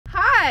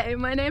Hi,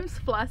 my name's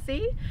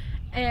Flossy,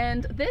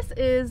 and this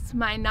is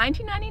my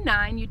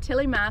 1999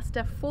 Utility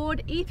Master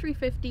Ford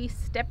E350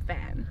 step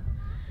van,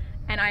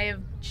 and I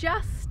have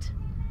just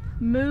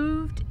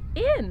moved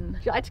in.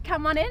 Would you like to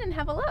come on in and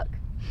have a look?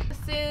 This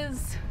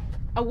is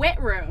a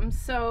wet room,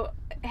 so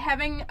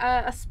having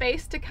a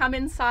space to come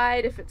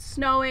inside if it's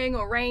snowing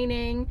or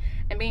raining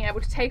and being able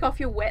to take off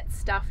your wet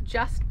stuff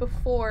just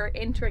before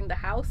entering the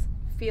house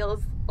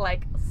feels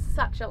like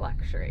such a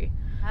luxury.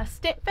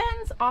 Step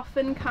vans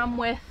often come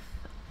with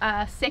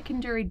a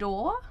secondary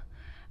door,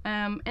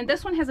 and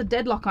this one has a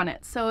deadlock on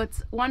it, so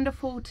it's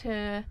wonderful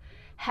to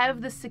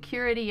have the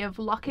security of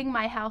locking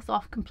my house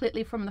off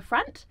completely from the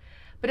front,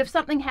 but if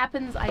something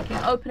happens I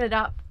can open it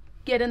up,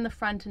 get in the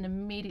front and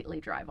immediately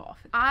drive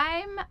off.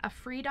 I'm a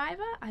free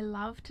diver. I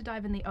love to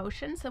dive in the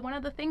ocean, so one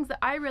of the things that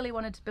I really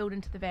wanted to build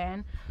into the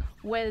van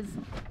was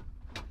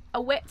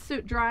a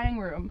wetsuit drying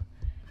room.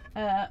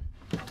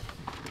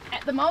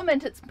 At the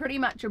moment it's pretty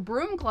much a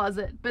broom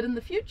closet, but in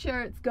the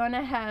future it's going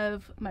to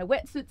have my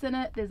wetsuits in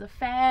it. There's a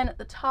fan at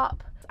the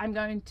top. I'm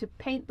going to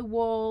paint the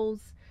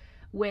walls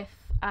with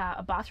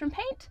a bathroom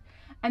paint,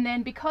 and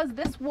then because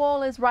this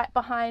wall is right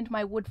behind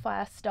my wood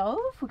fire stove,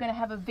 we're going to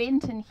have a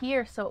vent in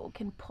here so it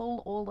can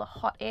pull all the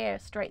hot air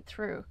straight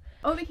through.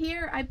 Over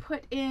here I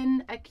put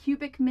in a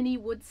cubic mini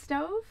wood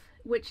stove,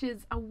 which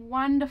is a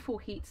wonderful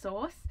heat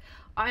source.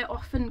 I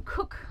often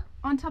cook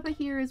on top of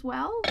here as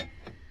well.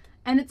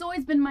 And it's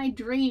always been my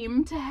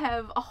dream to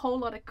have a whole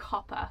lot of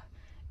copper.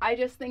 I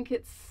just think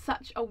it's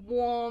such a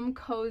warm,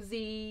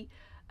 cozy,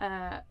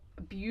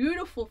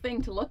 beautiful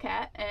thing to look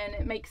at, and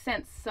it makes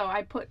sense. So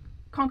I put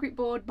concrete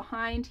board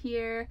behind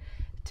here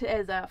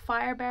as a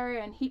fire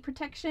barrier and heat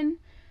protection,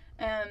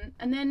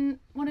 and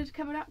then wanted to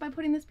cover it up by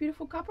putting this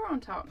beautiful copper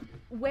on top.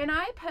 When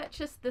I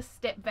purchased this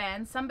step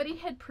van, somebody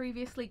had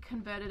previously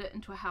converted it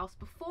into a house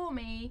before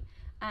me,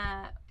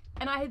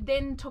 and I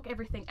then took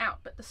everything out,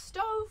 but the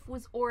stove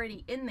was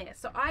already in there.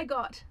 So I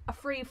got a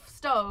free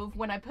stove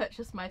when I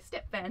purchased my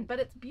step van, but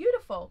it's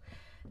beautiful.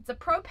 It's a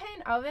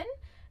propane oven,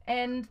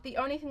 and the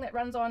only thing that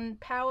runs on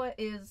power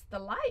is the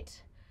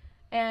light.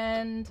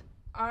 And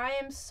I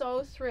am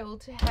so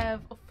thrilled to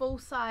have a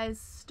full-size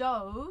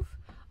stove.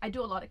 I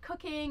do a lot of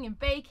cooking and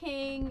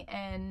baking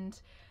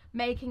and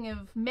making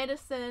of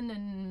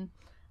medicine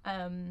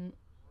and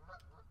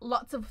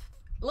lots of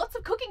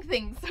cooking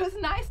things, so it's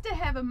nice to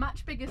have a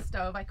much bigger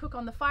stove. I cook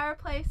on the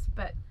fireplace,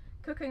 but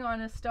cooking on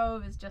a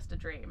stove is just a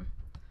dream.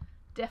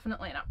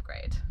 Definitely an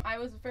upgrade. I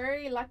was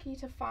very lucky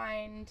to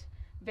find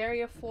very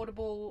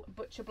affordable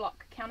butcher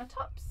block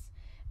countertops,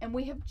 and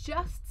we have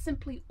just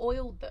simply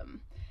oiled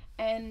them,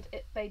 and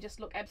they just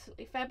look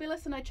absolutely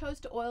fabulous. And I chose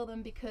to oil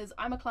them because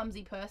I'm a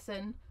clumsy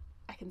person.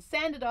 I can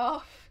sand it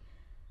off,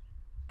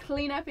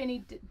 clean up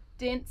any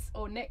dents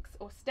or nicks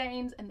or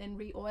stains, and then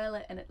re-oil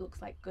it, and it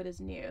looks like good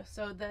as new.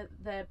 So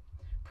the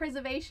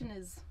preservation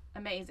is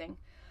amazing.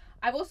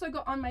 I've also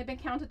got on my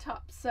big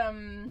countertop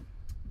some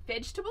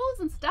vegetables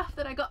and stuff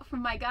that I got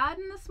from my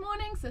garden this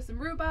morning. So some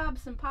rhubarb,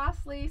 some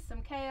parsley,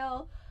 some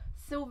kale,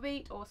 silver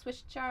beet or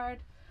Swiss chard.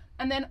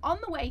 And then on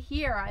the way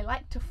here I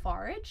like to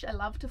forage. I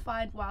love to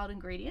find wild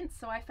ingredients,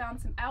 so I found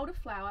some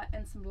elderflower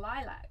and some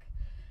lilac,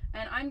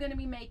 and I'm going to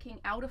be making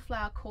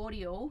elderflower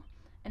cordial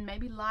and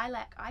maybe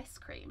lilac ice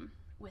cream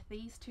with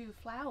these two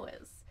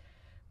flowers,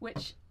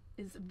 which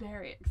is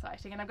very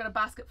exciting. And I've got a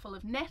basket full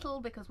of nettle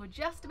because we're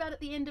just about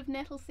at the end of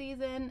nettle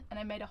season, and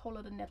I made a whole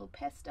lot of nettle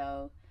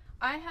pesto.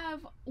 I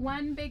have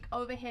one big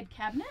overhead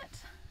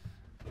cabinet,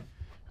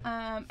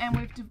 and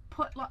we've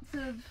put lots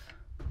of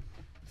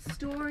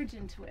storage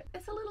into it.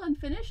 It's a little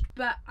unfinished,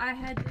 but I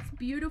had this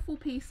beautiful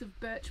piece of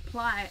birch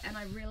ply, and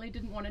I really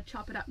didn't want to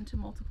chop it up into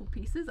multiple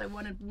pieces. I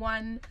wanted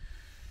one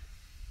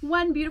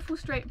beautiful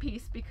straight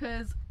piece,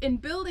 because in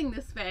building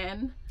this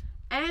van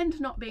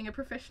and not being a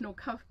professional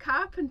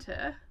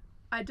carpenter,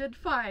 I did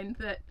find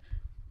that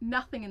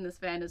nothing in this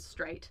van is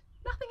straight.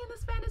 Nothing in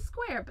this van is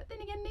square, but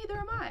then again, neither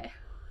am I.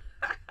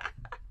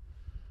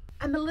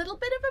 I'm a little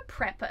bit of a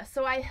prepper,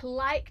 so I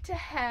like to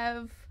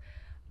have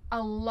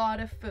a lot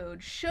of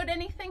food. Should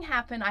anything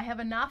happen, I have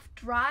enough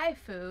dry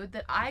food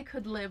that I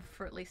could live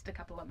for at least a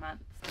couple of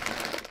months.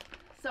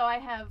 So I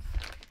have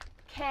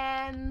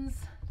cans,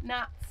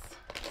 nuts,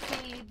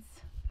 seeds.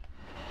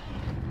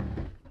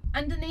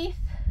 Underneath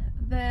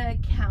the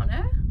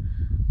counter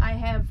I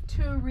have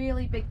two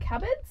really big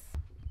cupboards.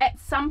 At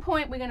some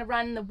point we're going to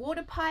run the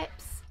water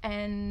pipes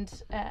and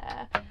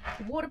the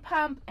water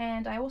pump,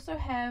 and I also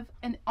have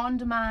an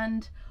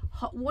on-demand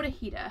hot water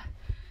heater,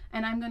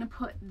 and I'm going to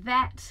put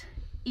that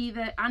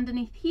either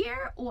underneath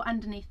here or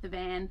underneath the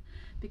van,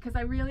 because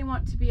I really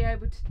want to be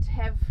able to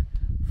have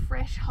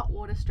fresh hot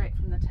water straight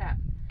from the tap.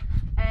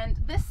 And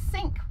this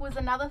sink was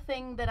another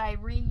thing that I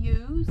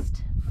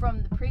reused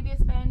from the previous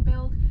van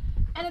build,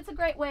 and it's a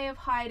great way of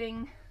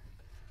hiding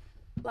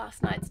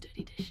last night's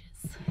dirty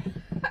dishes.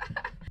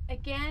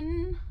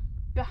 Again,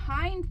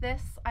 behind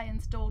this I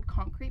installed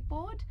concrete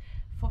board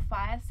for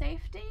fire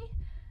safety.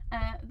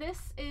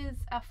 This is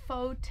a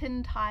faux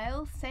tin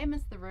tile, same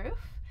as the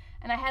roof,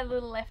 and I had a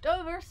little left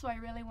over, so I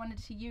really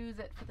wanted to use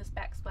it for this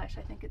backsplash.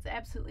 I think it's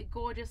absolutely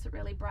gorgeous. It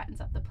really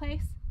brightens up the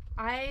place.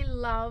 I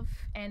love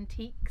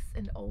antiques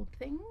and old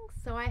things,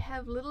 so I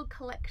have little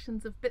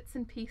collections of bits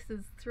and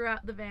pieces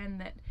throughout the van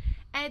that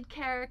add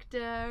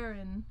character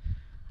and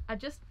are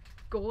just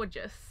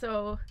gorgeous.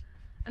 So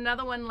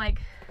another one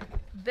like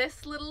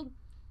this little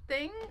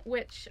thing,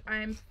 which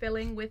I'm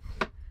filling with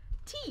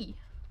tea.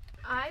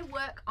 I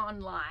work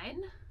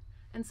online,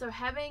 and so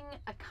having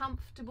a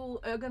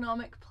comfortable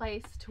ergonomic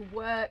place to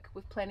work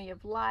with plenty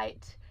of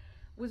light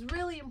was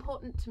really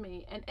important to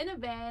me. And in a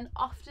van,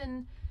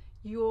 often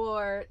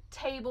your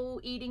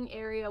table, eating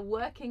area,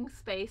 working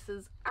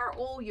spaces are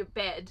all your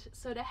bed.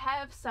 So to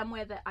have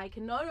somewhere that I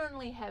can not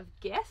only have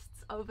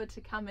guests over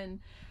to come and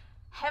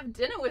have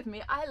dinner with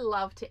me, I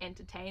love to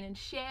entertain and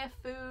share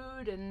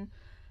food and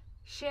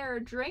share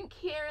a drink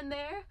here and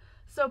there.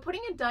 So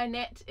putting a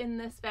dinette in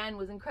this van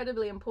was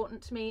incredibly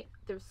important to me.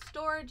 There's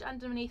storage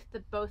underneath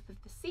both of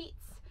the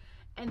seats,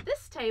 and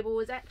this table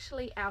was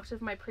actually out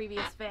of my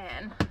previous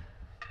van.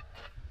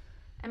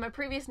 And my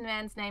previous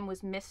van's name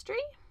was Mystery.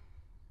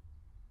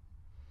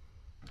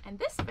 And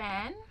this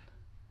van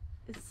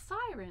is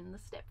Siren, the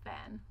step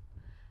van.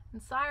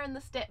 And Siren,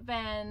 the step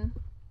van,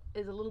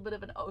 is a little bit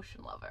of an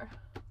ocean lover.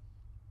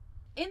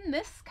 In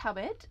this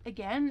cupboard,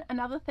 again,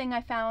 another thing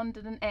I found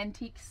at an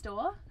antique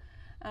store,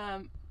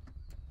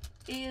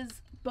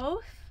 is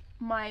both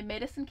my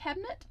medicine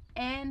cabinet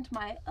and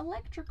my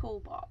electrical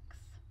box.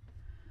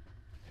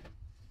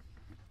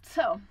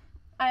 So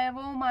I have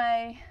all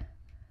my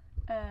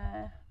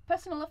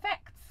personal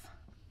effects,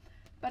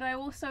 but I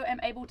also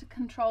am able to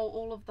control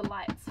all of the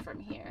lights from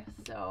here,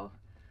 so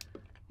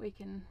we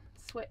can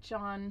switch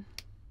on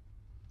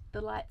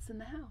the lights in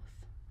the house.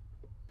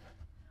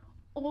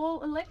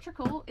 All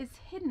electrical is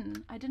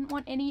hidden. I didn't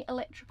want any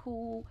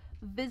electrical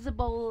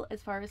visible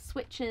as far as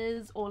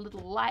switches or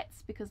little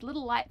lights, because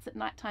little lights at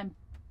nighttime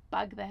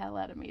bug the hell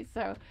out of me.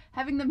 So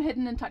having them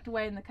hidden and tucked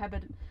away in the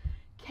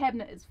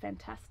cabinet is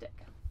fantastic.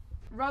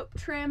 Rope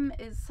trim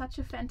is such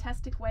a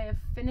fantastic way of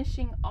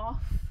finishing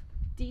off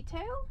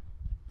detail.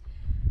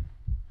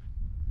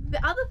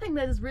 The other thing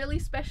that is really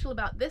special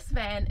about this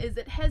van is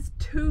it has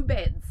 2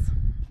 beds.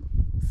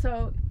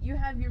 So you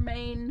have your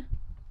main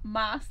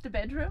master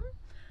bedroom,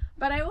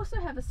 but I also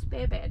have a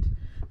spare bed.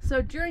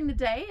 So during the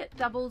day it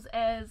doubles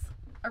as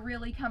a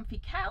really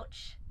comfy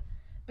couch,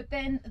 but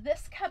then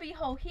this cubby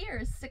hole here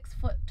is 6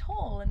 foot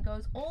tall and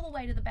goes all the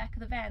way to the back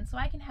of the van, so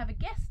I can have a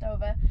guest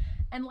over,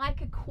 and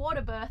like a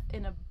quarter berth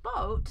in a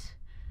boat,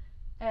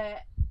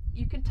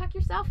 you can tuck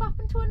yourself up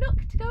into a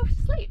nook to go to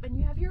sleep and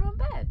you have your own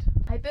bed.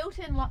 I built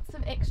in lots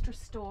of extra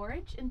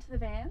storage into the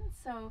van,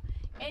 so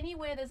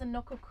anywhere there's a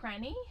nook or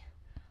cranny,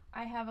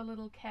 I have a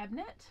little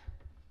cabinet.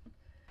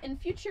 In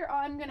future,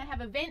 I'm going to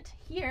have a vent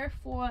here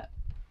for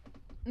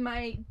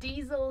my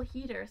diesel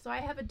heater. So I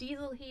have a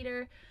diesel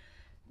heater.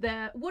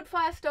 The wood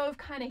fire stove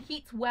kind of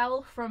heats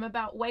well from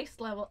about waist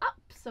level up,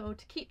 so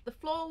to keep the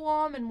floor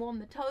warm and warm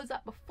the toes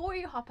up before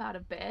you hop out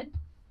of bed,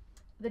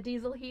 the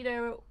diesel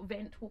heater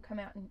vent will come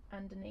out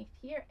underneath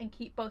here and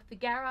keep both the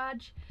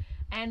garage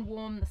and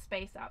warm the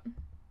space up.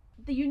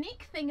 The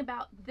unique thing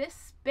about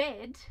this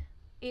bed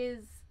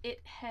is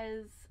it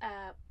has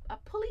a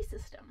pulley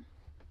system.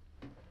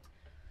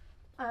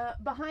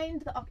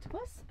 Behind the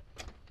octopus,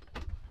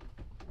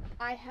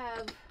 I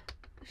have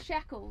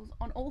shackles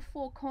on all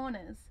 4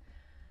 corners.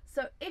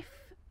 So if,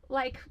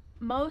 like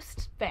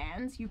most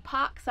vans, you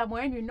park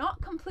somewhere and you're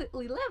not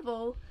completely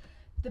level,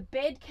 the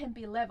bed can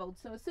be leveled.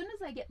 So as soon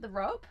as I get the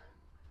rope,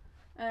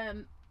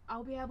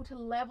 I'll be able to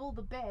level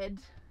the bed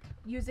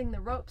using the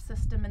rope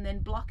system and then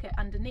block it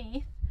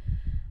underneath,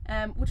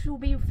 which will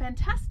be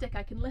fantastic.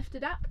 I can lift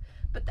it up.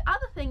 But the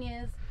other thing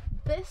is,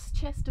 this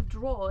chest of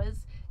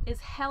drawers is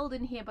held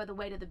in here by the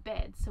weight of the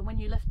bed. So when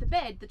you lift the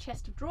bed, the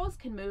chest of drawers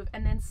can move,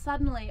 and then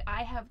suddenly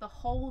I have the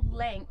whole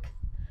length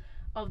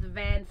of the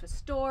van for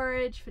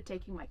storage, for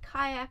taking my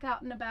kayak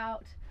out and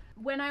about.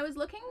 When I was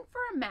looking for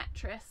a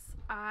mattress,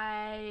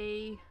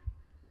 I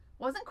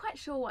wasn't quite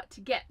sure what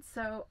to get,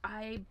 so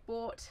I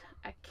bought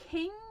a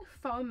king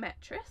foam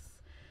mattress,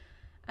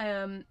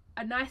 a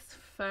nice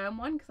firm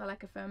one because I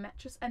like a firm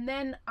mattress, and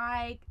then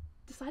I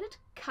decided to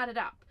cut it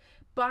up.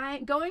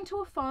 Going to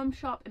a foam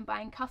shop and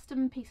buying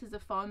custom pieces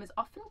of foam is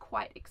often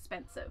quite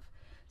expensive.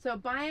 So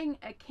buying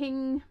a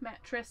king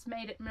mattress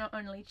made it not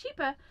only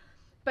cheaper,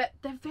 but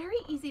they're very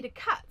easy to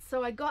cut.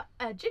 So I got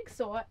a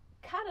jigsaw,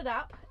 cut it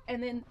up,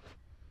 and then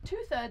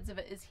 2/3 of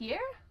it is here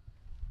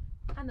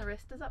and the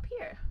rest is up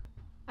here.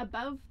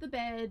 Above the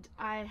bed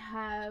I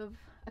have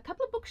a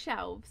couple of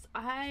bookshelves.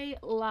 I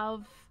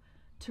love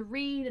to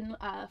read, and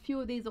a few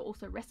of these are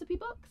also recipe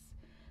books.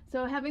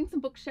 So having some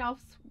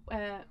bookshelves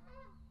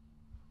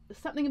is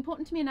something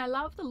important to me, and I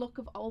love the look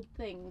of old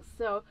things.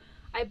 So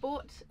I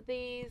bought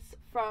these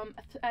from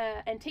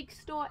an antique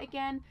store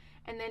again,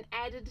 and then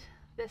added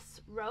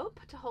this rope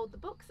to hold the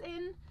books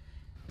in,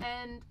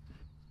 and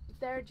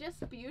they're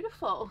just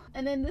beautiful.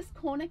 And then this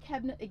corner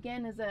cabinet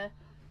again is a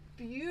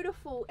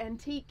beautiful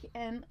antique,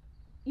 and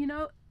you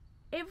know,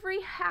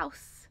 every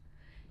house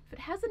If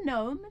it has a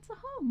gnome, it's a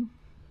home.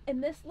 In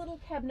this little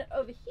cabinet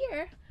over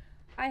here,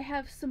 I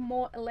have some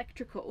more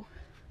electrical.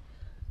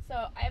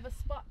 So I have a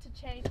spot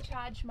to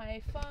charge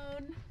my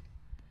phone,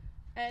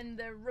 and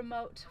the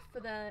remote for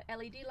the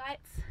LED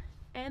lights,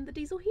 and the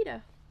diesel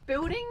heater.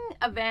 Building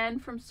a van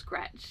from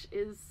scratch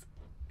is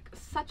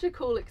such a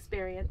cool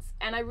experience,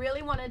 and I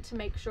really wanted to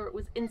make sure it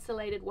was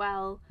insulated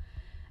well.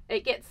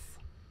 It gets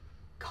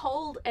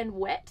cold and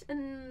wet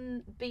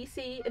in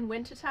BC in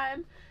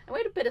wintertime, and we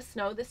had a bit of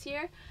snow this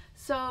year,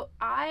 so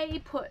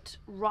I put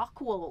rock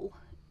wool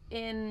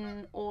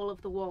in all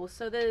of the walls.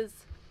 So there's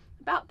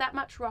about that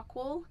much rock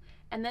wool,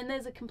 and then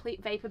there's a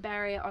complete vapor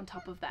barrier on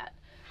top of that.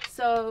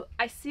 So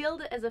I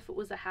sealed it as if it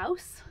was a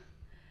house,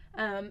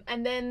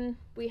 and then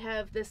we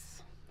have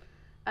this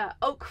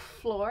oak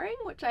flooring,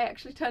 which I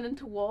actually turned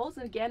into walls,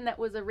 and again that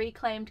was a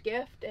reclaimed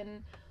gift.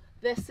 And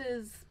this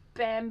is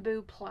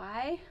bamboo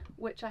ply,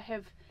 which I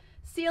have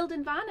sealed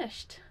and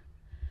varnished,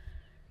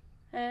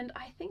 and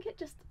I think it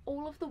just,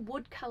 all of the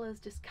wood colors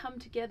just come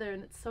together,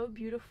 and it's so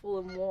beautiful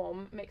and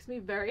warm. It makes me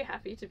very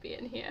happy to be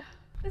in here.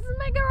 This is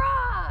my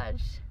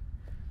garage.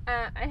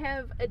 I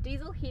have a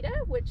diesel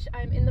heater, which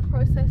I'm in the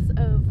process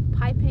of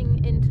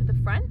piping into the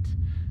front.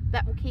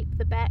 That will keep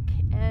the back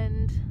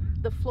and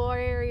the floor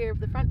area of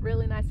the front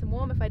really nice and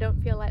warm if I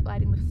don't feel like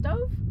lighting the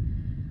stove.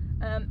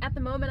 At the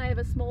moment I have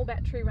a small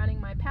battery running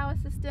my power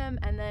system,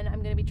 and then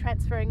I'm going to be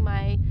transferring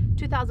my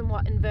 2000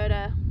 watt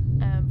inverter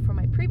from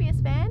my previous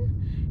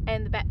van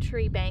and the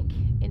battery bank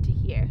into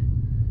here.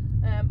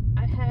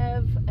 I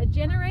have a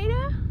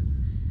generator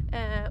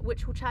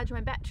which will charge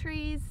my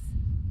batteries,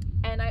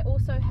 and I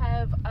also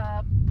have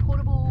a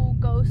portable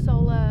Go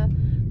Solar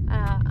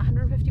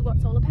 150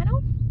 watt solar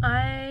panel.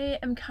 I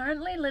am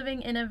currently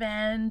living in a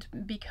van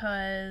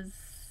because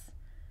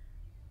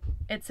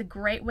it's a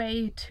great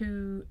way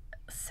to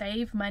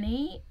save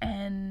money,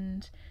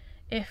 and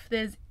if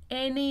there's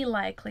any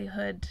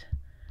likelihood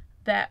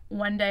that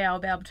one day I'll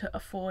be able to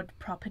afford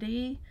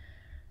property,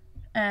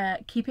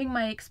 keeping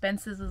my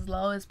expenses as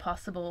low as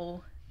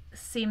possible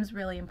seems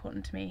really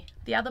important to me.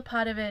 The other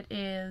part of it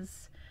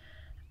is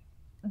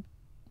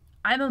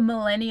I'm a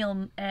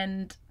millennial,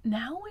 and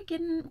now we're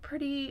getting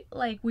pretty,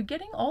 like, we're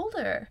getting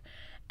older,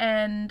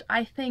 and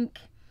I think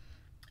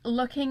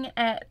looking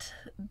at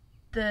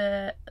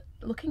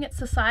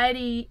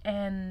society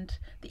and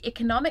the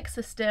economic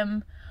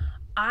system,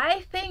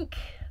 I think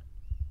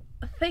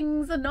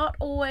things are not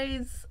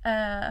always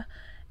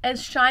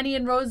as shiny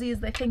and rosy as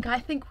they think. I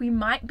think we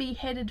might be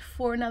headed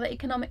for another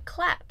economic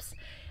collapse.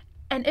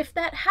 And if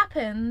that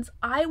happens,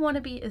 I want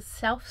to be as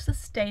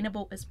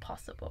self-sustainable as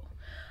possible.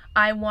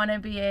 I want to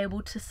be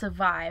able to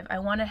survive. I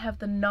want to have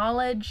the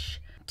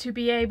knowledge to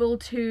be able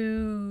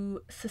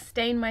to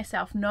sustain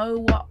myself, know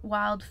what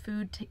wild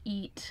food to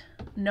eat,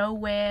 know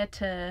where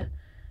to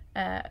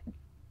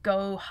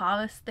go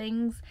harvest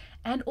things,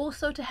 and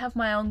also to have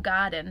my own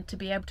garden to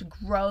be able to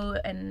grow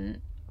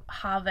and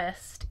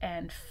harvest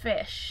and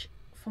fish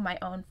for my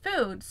own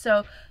food.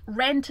 So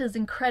rent is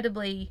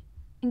incredibly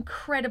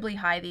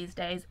high these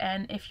days,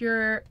 and if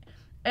you're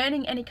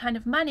earning any kind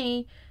of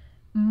money,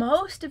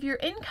 most of your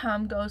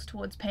income goes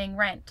towards paying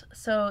rent.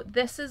 So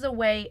this is a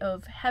way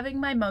of having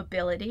my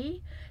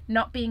mobility,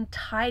 not being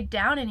tied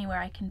down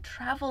anywhere. I can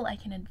travel, I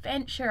can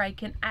adventure, I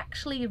can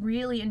actually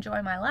really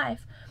enjoy my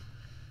life,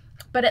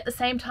 but at the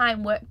same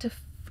time work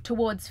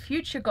towards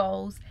future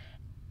goals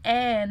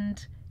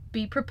and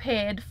be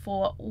prepared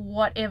for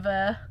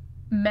whatever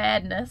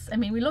madness. I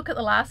mean, we look at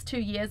the last 2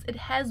 years, it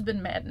has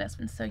been madness,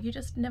 and so you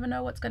just never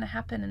know what's going to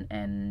happen.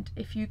 And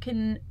if you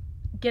can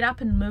get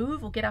up and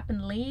move, or get up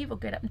and leave, or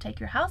get up and take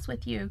your house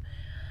with you,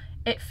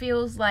 it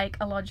feels like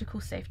a logical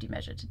safety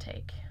measure to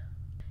take.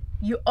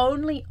 You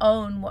only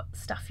own what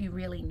stuff you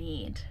really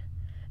need.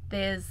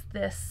 There's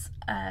this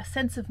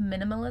sense of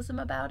minimalism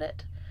about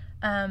it,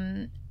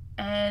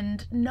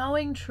 and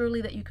knowing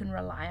truly that you can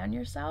rely on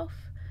yourself,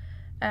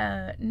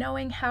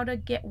 knowing how to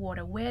get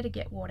water, where to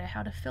get water,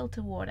 how to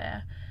filter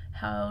water,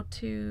 how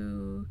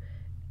to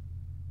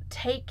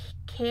take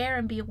care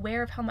and be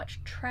aware of how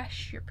much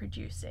trash you're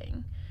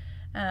producing.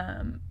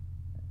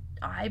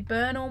 I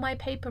burn all my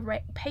paper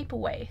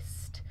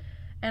waste,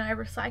 and I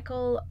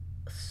recycle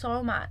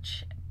so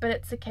much, but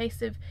it's a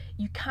case of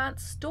you can't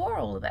store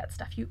all of that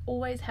stuff. You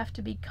always have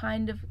to be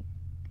kind of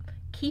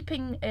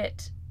keeping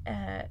it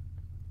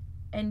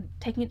and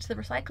taking it to the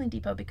recycling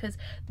depot, because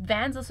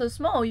vans are so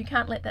small, you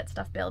can't let that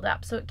stuff build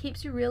up. So it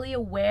keeps you really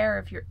aware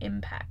of your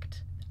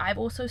impact. I've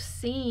also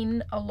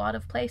seen a lot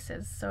of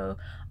places. So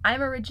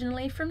I'm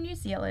originally from New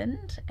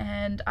Zealand,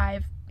 and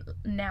I've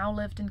now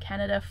lived in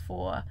Canada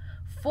for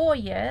 4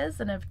 years,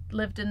 and I've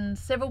lived in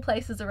several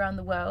places around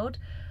the world.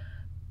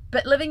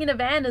 But living in a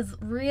van is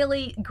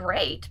really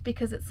great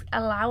because it's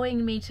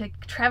allowing me to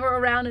travel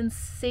around and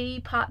see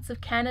parts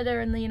of Canada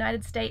and the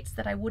United States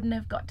that I wouldn't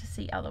have got to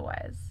see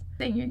otherwise.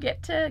 Then you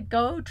get to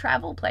go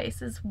travel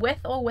places with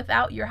or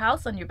without your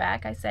house on your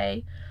back. I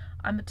say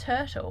I'm a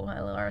turtle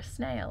or a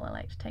snail. I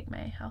like to take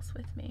my house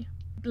with me.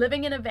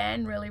 Living in a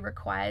van really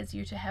requires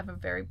you to have a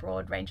very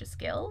broad range of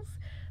skills.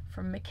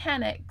 from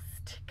mechanics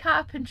to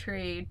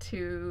carpentry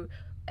to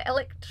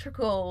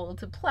electrical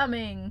to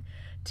plumbing,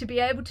 to be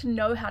able to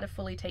know how to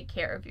fully take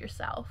care of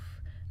yourself.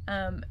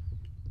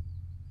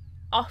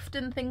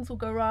 Often things will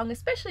go wrong,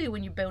 especially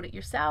when you build it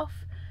yourself.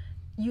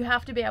 You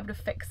have to be able to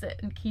fix it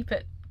and keep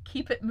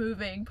it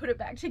moving, put it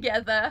back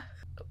together.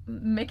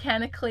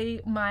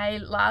 Mechanically, my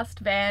last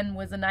van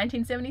was a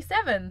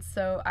 1977,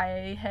 so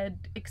I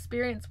had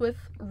experience with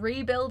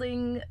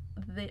rebuilding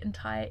the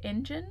entire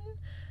engine,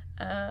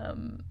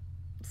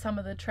 some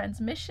of the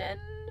transmission,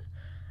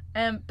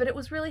 but it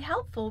was really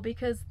helpful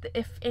because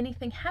if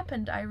anything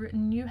happened, I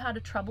knew how to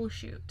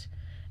troubleshoot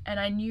and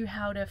I knew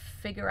how to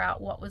figure out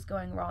what was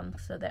going wrong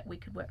so that we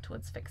could work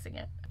towards fixing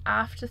it.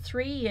 After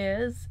 3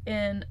 years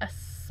in a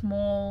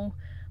small,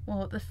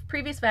 well, the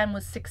previous van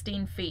was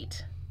 16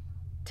 feet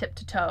tip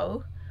to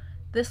toe.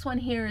 This one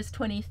here is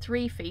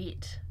 23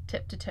 feet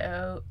tip to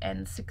toe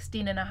and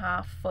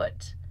 16.5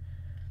 foot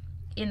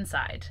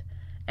inside,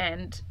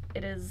 and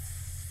it is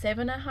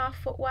 7.5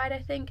 foot wide, I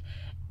think.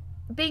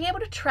 Being able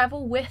to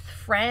travel with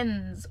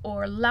friends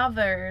or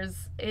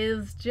lovers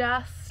is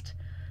just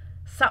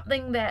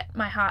something that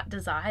my heart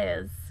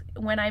desires.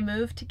 When I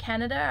moved to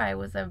Canada, I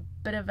was a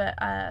bit of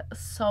a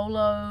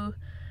solo,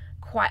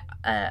 quite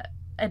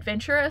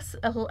adventurous,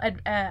 a little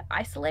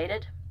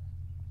isolated.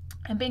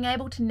 And being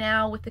able to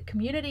now, with the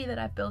community that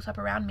I've built up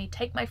around me,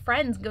 take my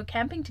friends and go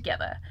camping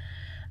together,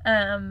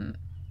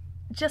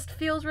 just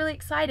feels really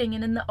exciting.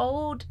 And in the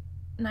old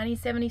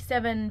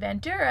 1977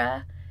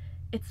 Vandura,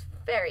 it's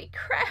very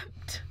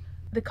cramped.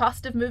 The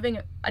cost of moving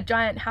a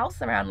giant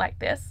house around like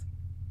this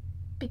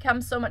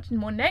becomes so much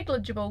more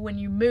negligible when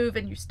you move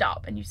and you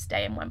stop and you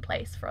stay in one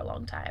place for a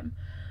long time.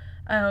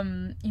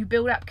 You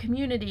build up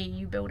community,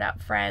 you build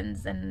up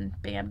friends, and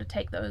being able to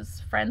take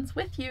those friends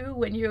with you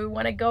when you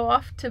want to go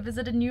off to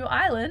visit a new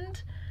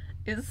island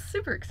is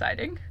super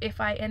exciting. If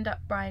I end up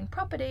buying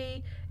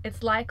property,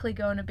 it's likely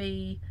going to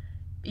be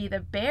either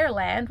bare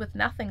land with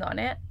nothing on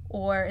it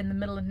or in the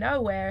middle of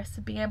nowhere,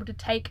 so being able to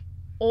take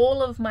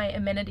all of my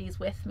amenities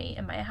with me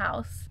in my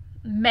house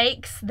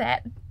makes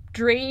that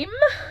dream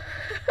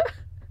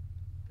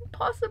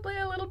possibly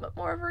a little bit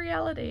more of a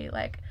reality.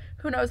 Like,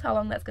 who knows how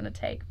long that's going to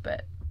take,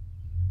 but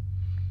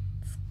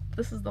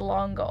this is the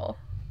long goal.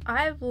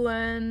 I've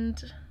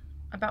learned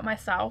about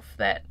myself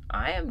that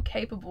I am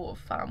capable of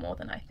far more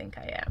than I think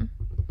I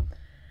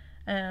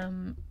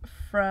am.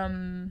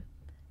 From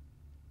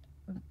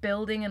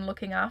building and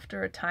looking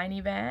after a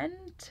tiny van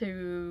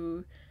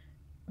to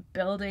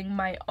building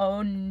my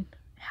own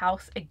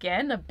house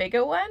again, a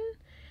bigger one,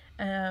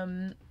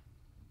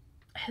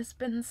 has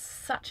been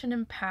such an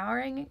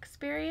empowering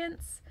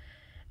experience.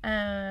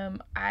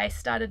 I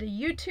started a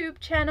YouTube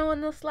channel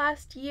in this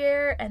last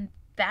year, and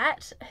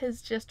that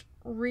has just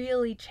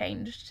really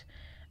changed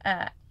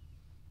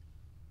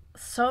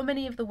so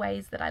many of the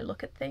ways that I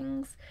look at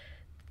things.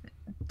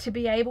 To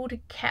be able to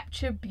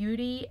capture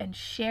beauty and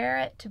share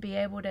it, to be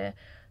able to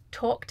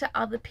talk to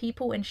other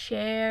people and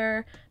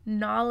share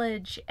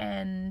knowledge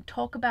and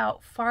talk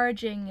about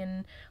foraging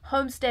and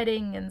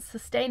homesteading and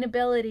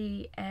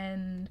sustainability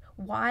and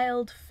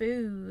wild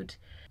food.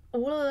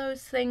 All of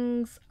those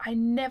things I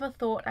never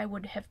thought I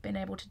would have been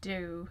able to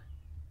do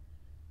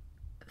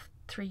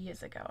 3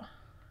 years ago,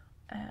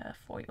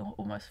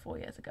 almost 4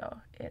 years ago.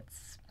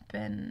 It's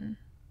been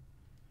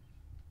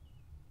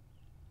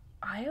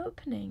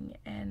eye-opening,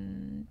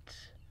 and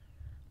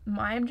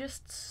I'm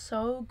just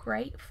so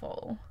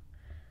grateful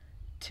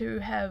to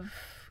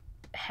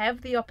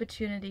have the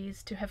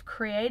opportunities, to have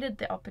created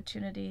the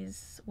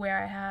opportunities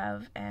where I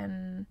have,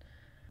 and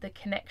the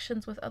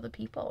connections with other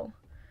people.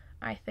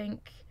 I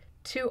think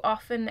too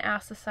often our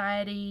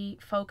society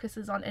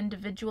focuses on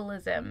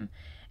individualism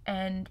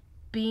and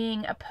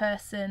being a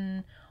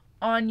person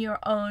on your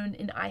own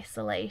in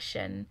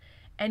isolation.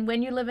 And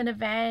when you live in a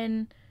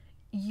van,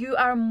 you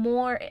are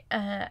more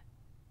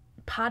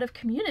part of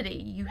community.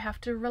 You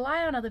have to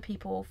rely on other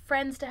people,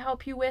 friends to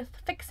help you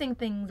with fixing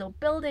things or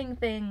building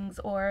things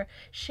or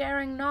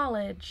sharing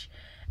knowledge.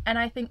 And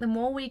I think the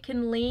more we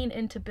can lean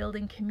into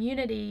building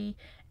community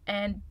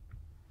and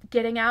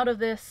getting out of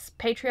this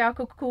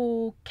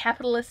patriarchal,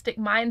 capitalistic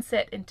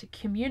mindset into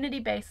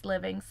community-based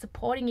living,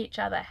 supporting each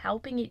other,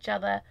 helping each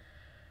other,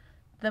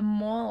 the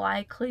more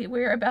likely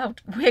we're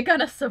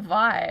gonna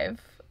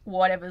survive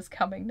whatever's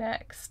coming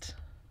next.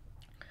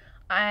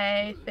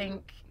 I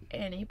think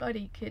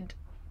anybody could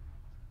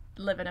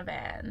live in a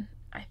van.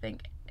 I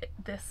think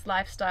this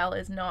lifestyle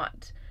is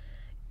not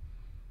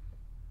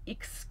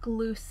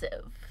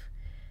exclusive.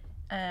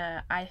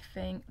 I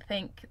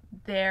think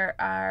there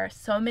are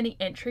so many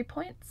entry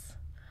points.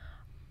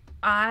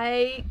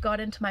 I got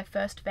into my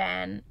first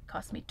van, it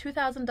cost me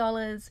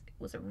 $2,000. It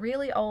was a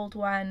really old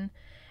one,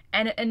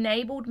 and it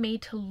enabled me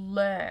to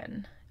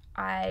learn.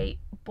 I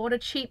bought a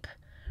cheap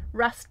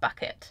rust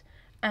bucket,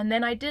 and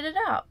then I did it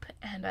up,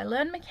 and I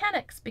learned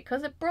mechanics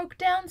because it broke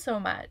down so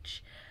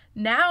much.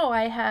 Now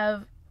I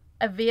have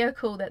a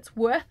vehicle that's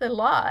worth a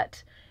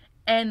lot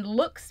and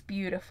looks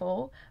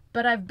beautiful,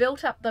 but I've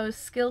built up those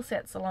skill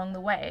sets along the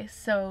way.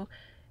 So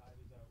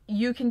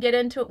you can get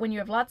into it when you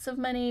have lots of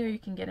money, or you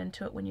can get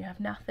into it when you have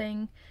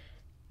nothing.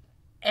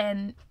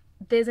 And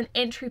there's an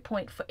entry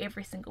point for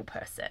every single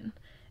person.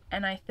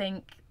 And I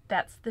think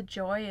that's the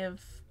joy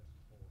of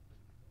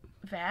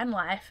van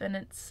life, and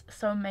it's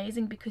so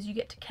amazing because you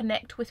get to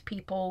connect with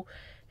people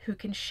who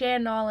can share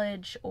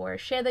knowledge or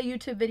share their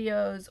YouTube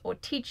videos or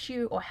teach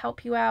you or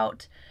help you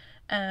out,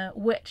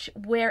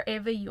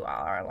 wherever you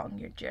are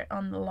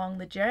along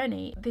the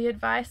journey. The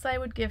advice I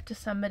would give to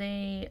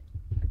somebody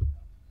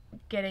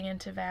getting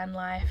into van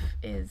life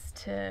is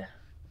to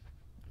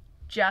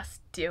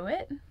just do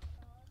it.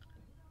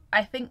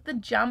 I think the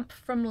jump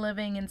from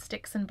living in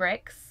sticks and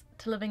bricks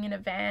to living in a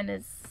van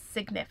is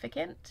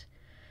significant.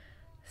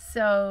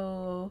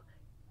 So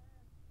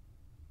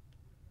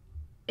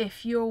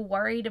if you're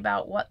worried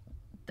about what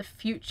the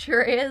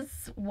future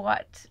is,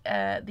 what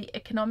the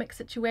economic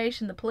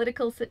situation, the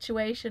political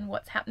situation,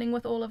 what's happening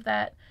with all of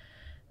that,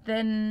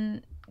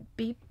 then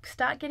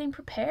start getting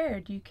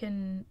prepared. You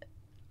can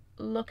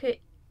look at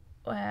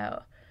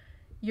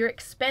your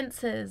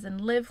expenses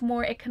and live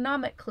more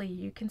economically.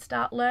 You can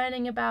start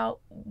learning about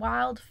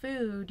wild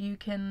food. You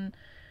can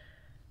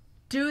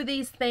do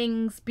these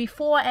things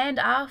before and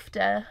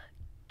after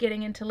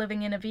getting into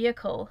living in a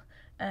vehicle.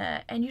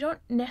 And you don't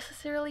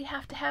necessarily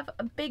have to have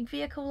a big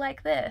vehicle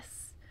like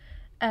this.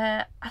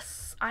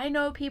 I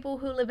know people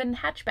who live in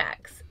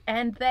hatchbacks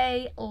and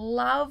they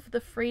love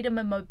the freedom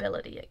and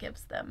mobility it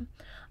gives them.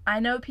 I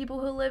know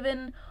people who live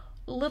in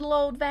little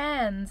old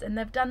vans and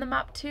they've done them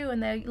up too,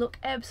 and they look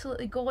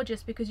absolutely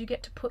gorgeous because you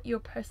get to put your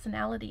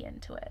personality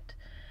into it.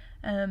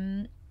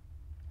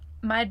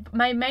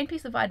 My main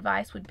piece of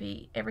advice would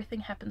be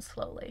everything happens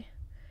slowly,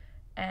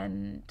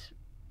 and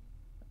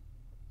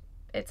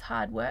it's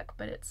hard work,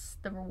 but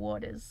the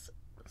reward is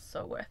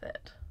so worth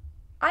it.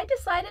 I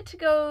decided to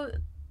go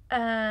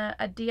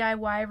a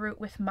DIY route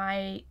with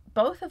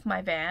both of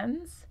my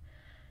vans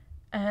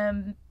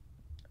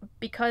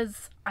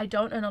because I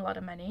don't earn a lot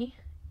of money,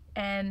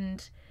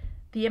 and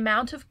the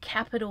amount of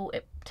capital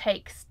it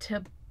takes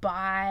to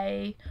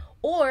buy,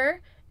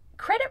 or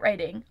credit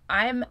rating.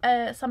 I'm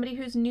somebody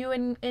who's new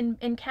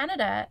in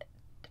Canada.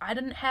 I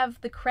didn't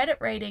have the credit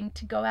rating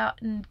to go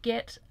out and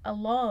get a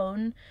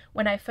loan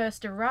when I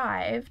first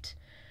arrived.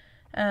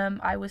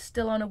 I was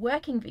still on a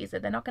working visa.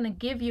 They're not going to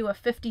give you a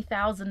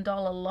 $50,000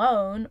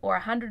 loan or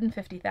a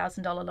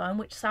 $150,000 loan,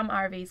 which some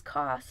RVs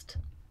cost.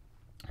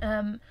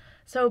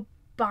 So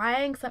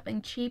buying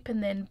something cheap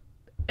and then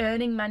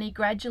earning money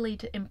gradually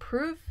to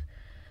improve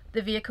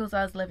the vehicles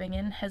I was living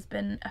in has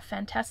been a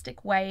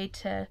fantastic way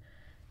to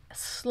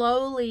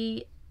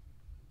slowly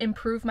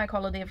improve my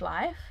quality of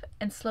life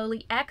and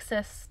slowly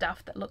access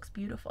stuff that looks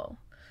beautiful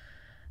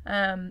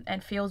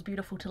and feels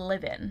beautiful to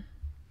live in.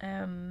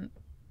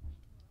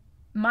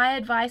 My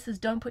advice is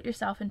don't put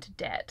yourself into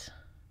debt.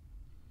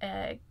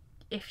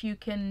 If you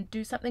can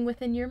do something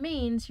within your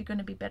means, you're going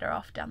to be better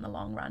off down the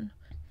long run.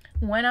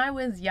 When I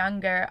was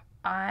younger,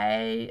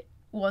 I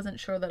wasn't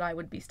sure that I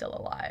would be still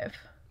alive.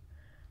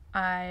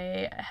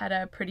 I had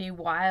a pretty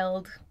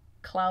wild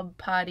club,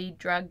 party,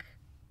 drug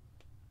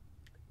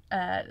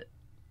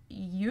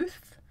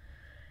youth,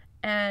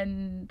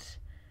 and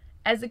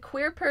as a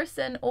queer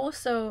person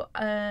also,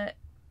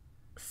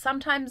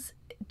 sometimes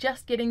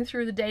just getting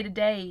through the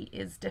day-to-day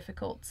is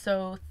difficult.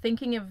 So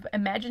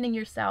imagining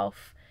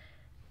yourself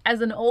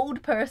as an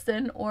old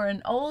person or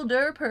an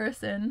older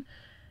person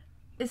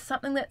is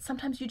something that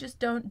sometimes you just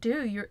don't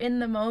do. You're in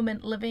the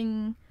moment,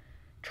 living,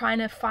 trying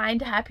to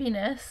find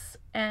happiness.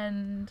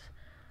 And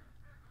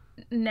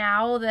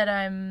now that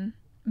I'm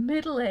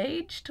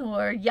middle-aged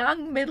or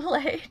young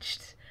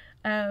middle-aged,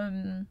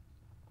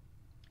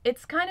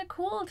 it's kind of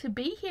cool to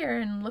be here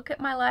and look at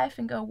my life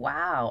and go,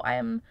 wow, I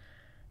am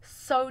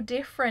so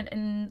different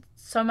and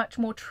so much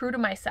more true to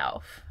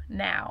myself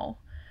now.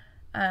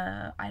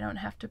 I don't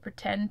have to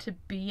pretend to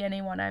be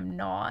anyone I'm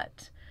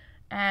not,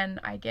 and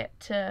I get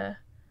to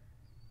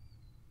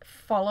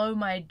follow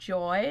my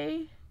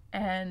joy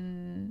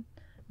and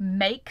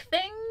make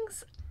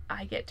things.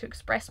 I get to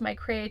express my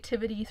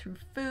creativity through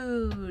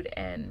food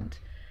and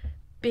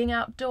being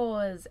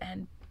outdoors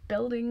and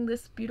building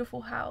this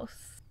beautiful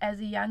house.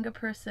 As a younger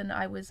person,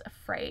 I was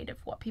afraid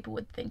of what people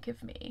would think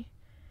of me,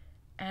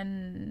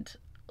 and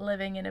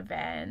living in a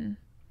van,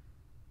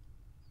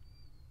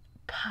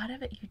 part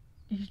of it,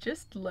 you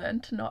just learn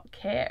to not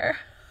care.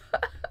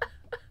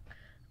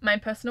 My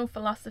personal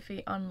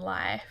philosophy on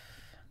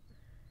life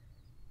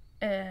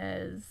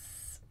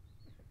is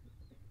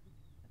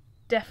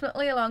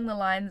definitely along the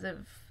lines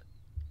of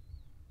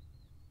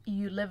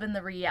you live in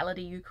the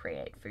reality you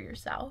create for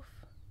yourself.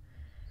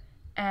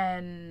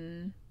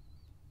 And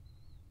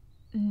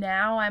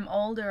now I'm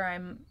older,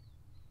 I'm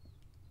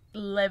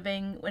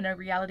living in a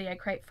reality I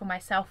create for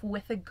myself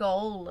with a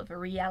goal of a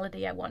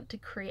reality I want to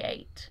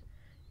create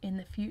in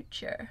the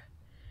future.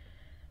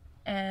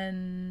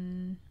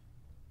 And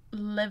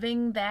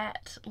living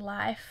that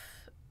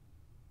life,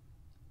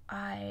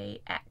 I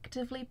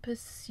actively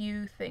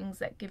pursue things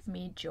that give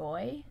me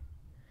joy.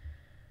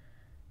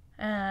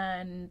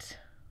 And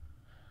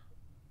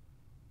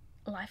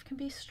life can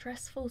be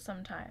stressful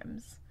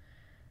sometimes.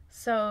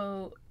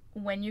 So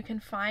when you can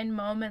find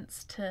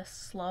moments to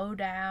slow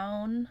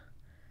down,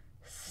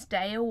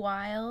 stay a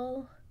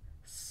while,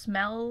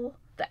 smell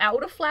the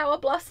elderflower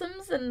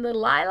blossoms and the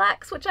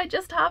lilacs, which I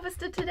just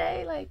harvested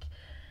today, like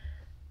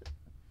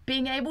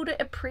being able to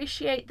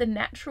appreciate the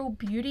natural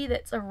beauty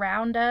that's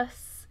around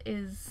us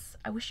is,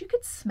 I wish you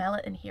could smell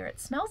it in here. It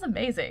smells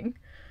amazing.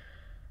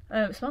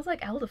 It smells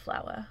like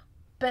elderflower.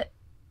 But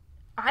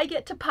I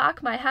get to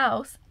park my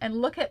house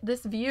and look at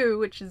this view,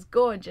 which is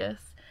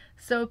gorgeous.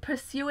 So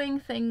pursuing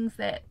things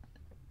that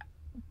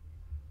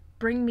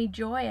bring me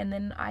joy, and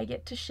then I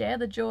get to share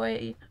the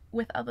joy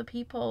with other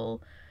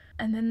people.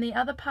 And then the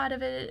other part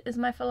of it is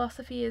my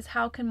philosophy is,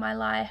 how can my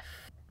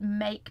life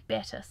make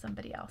better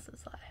somebody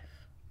else's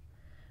life?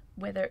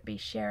 Whether it be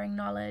sharing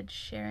knowledge,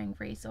 sharing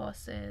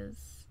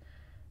resources,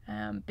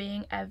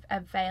 being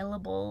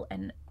available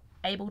and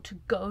able to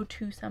go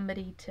to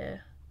somebody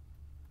to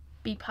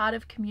be part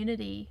of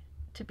community,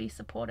 to be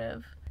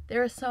supportive.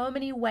 There are so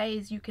many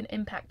ways you can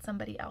impact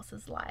somebody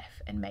else's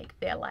life and make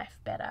their life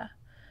better.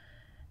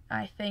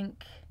 I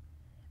think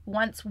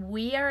once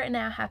we are in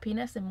our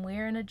happiness and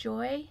we're in a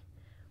joy,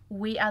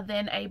 we are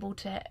then able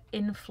to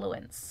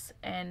influence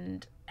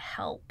and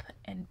help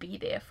and be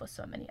there for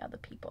so many other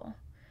people.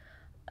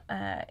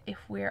 If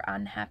we're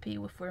unhappy,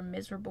 if we're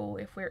miserable,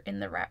 if we're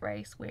in the rat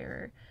race,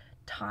 we're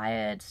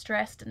tired,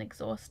 stressed, and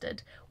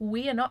exhausted,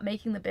 we are not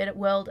making the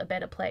world a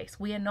better place.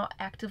 We are not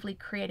actively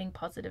creating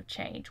positive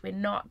change. We're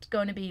not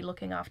going to be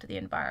looking after the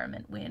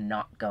environment. We're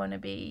not going to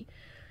be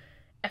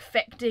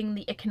affecting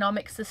the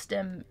economic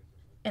system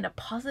in a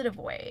positive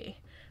way.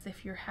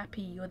 If you're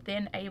happy, you're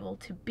then able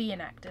to be an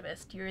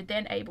activist. You're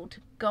then able to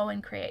go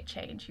and create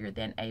change. You're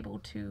then able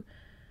to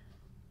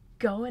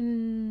go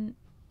and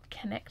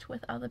connect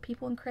with other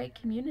people and create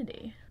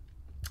community.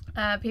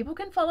 People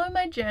can follow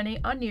my journey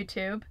on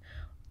YouTube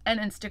and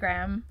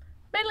Instagram,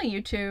 mainly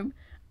YouTube.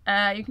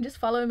 You can just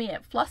follow me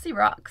at Flossy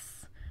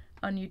Rocks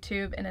on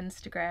YouTube and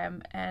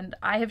Instagram. And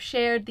I have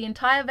shared the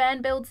entire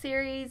van build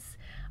series.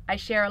 I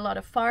share a lot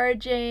of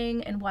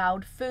foraging and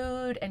wild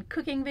food and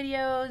cooking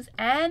videos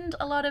and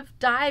a lot of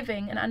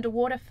diving and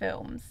underwater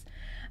films.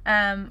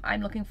 I'm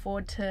looking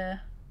forward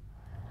to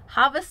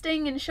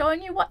harvesting and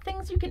showing you what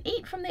things you can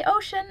eat from the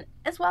ocean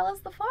as well as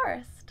the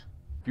forest.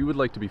 If you would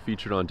like to be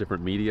featured on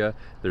different media,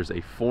 there's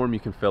a form you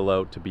can fill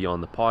out to be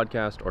on the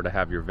podcast or to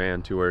have your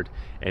van toured.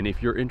 And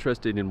if you're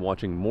interested in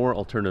watching more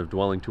alternative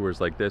dwelling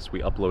tours like this, we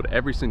upload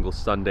every single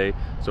Sunday.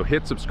 So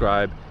hit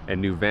subscribe,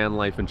 and new van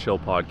life and chill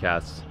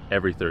podcasts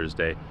every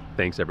Thursday.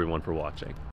 Thanks everyone for watching.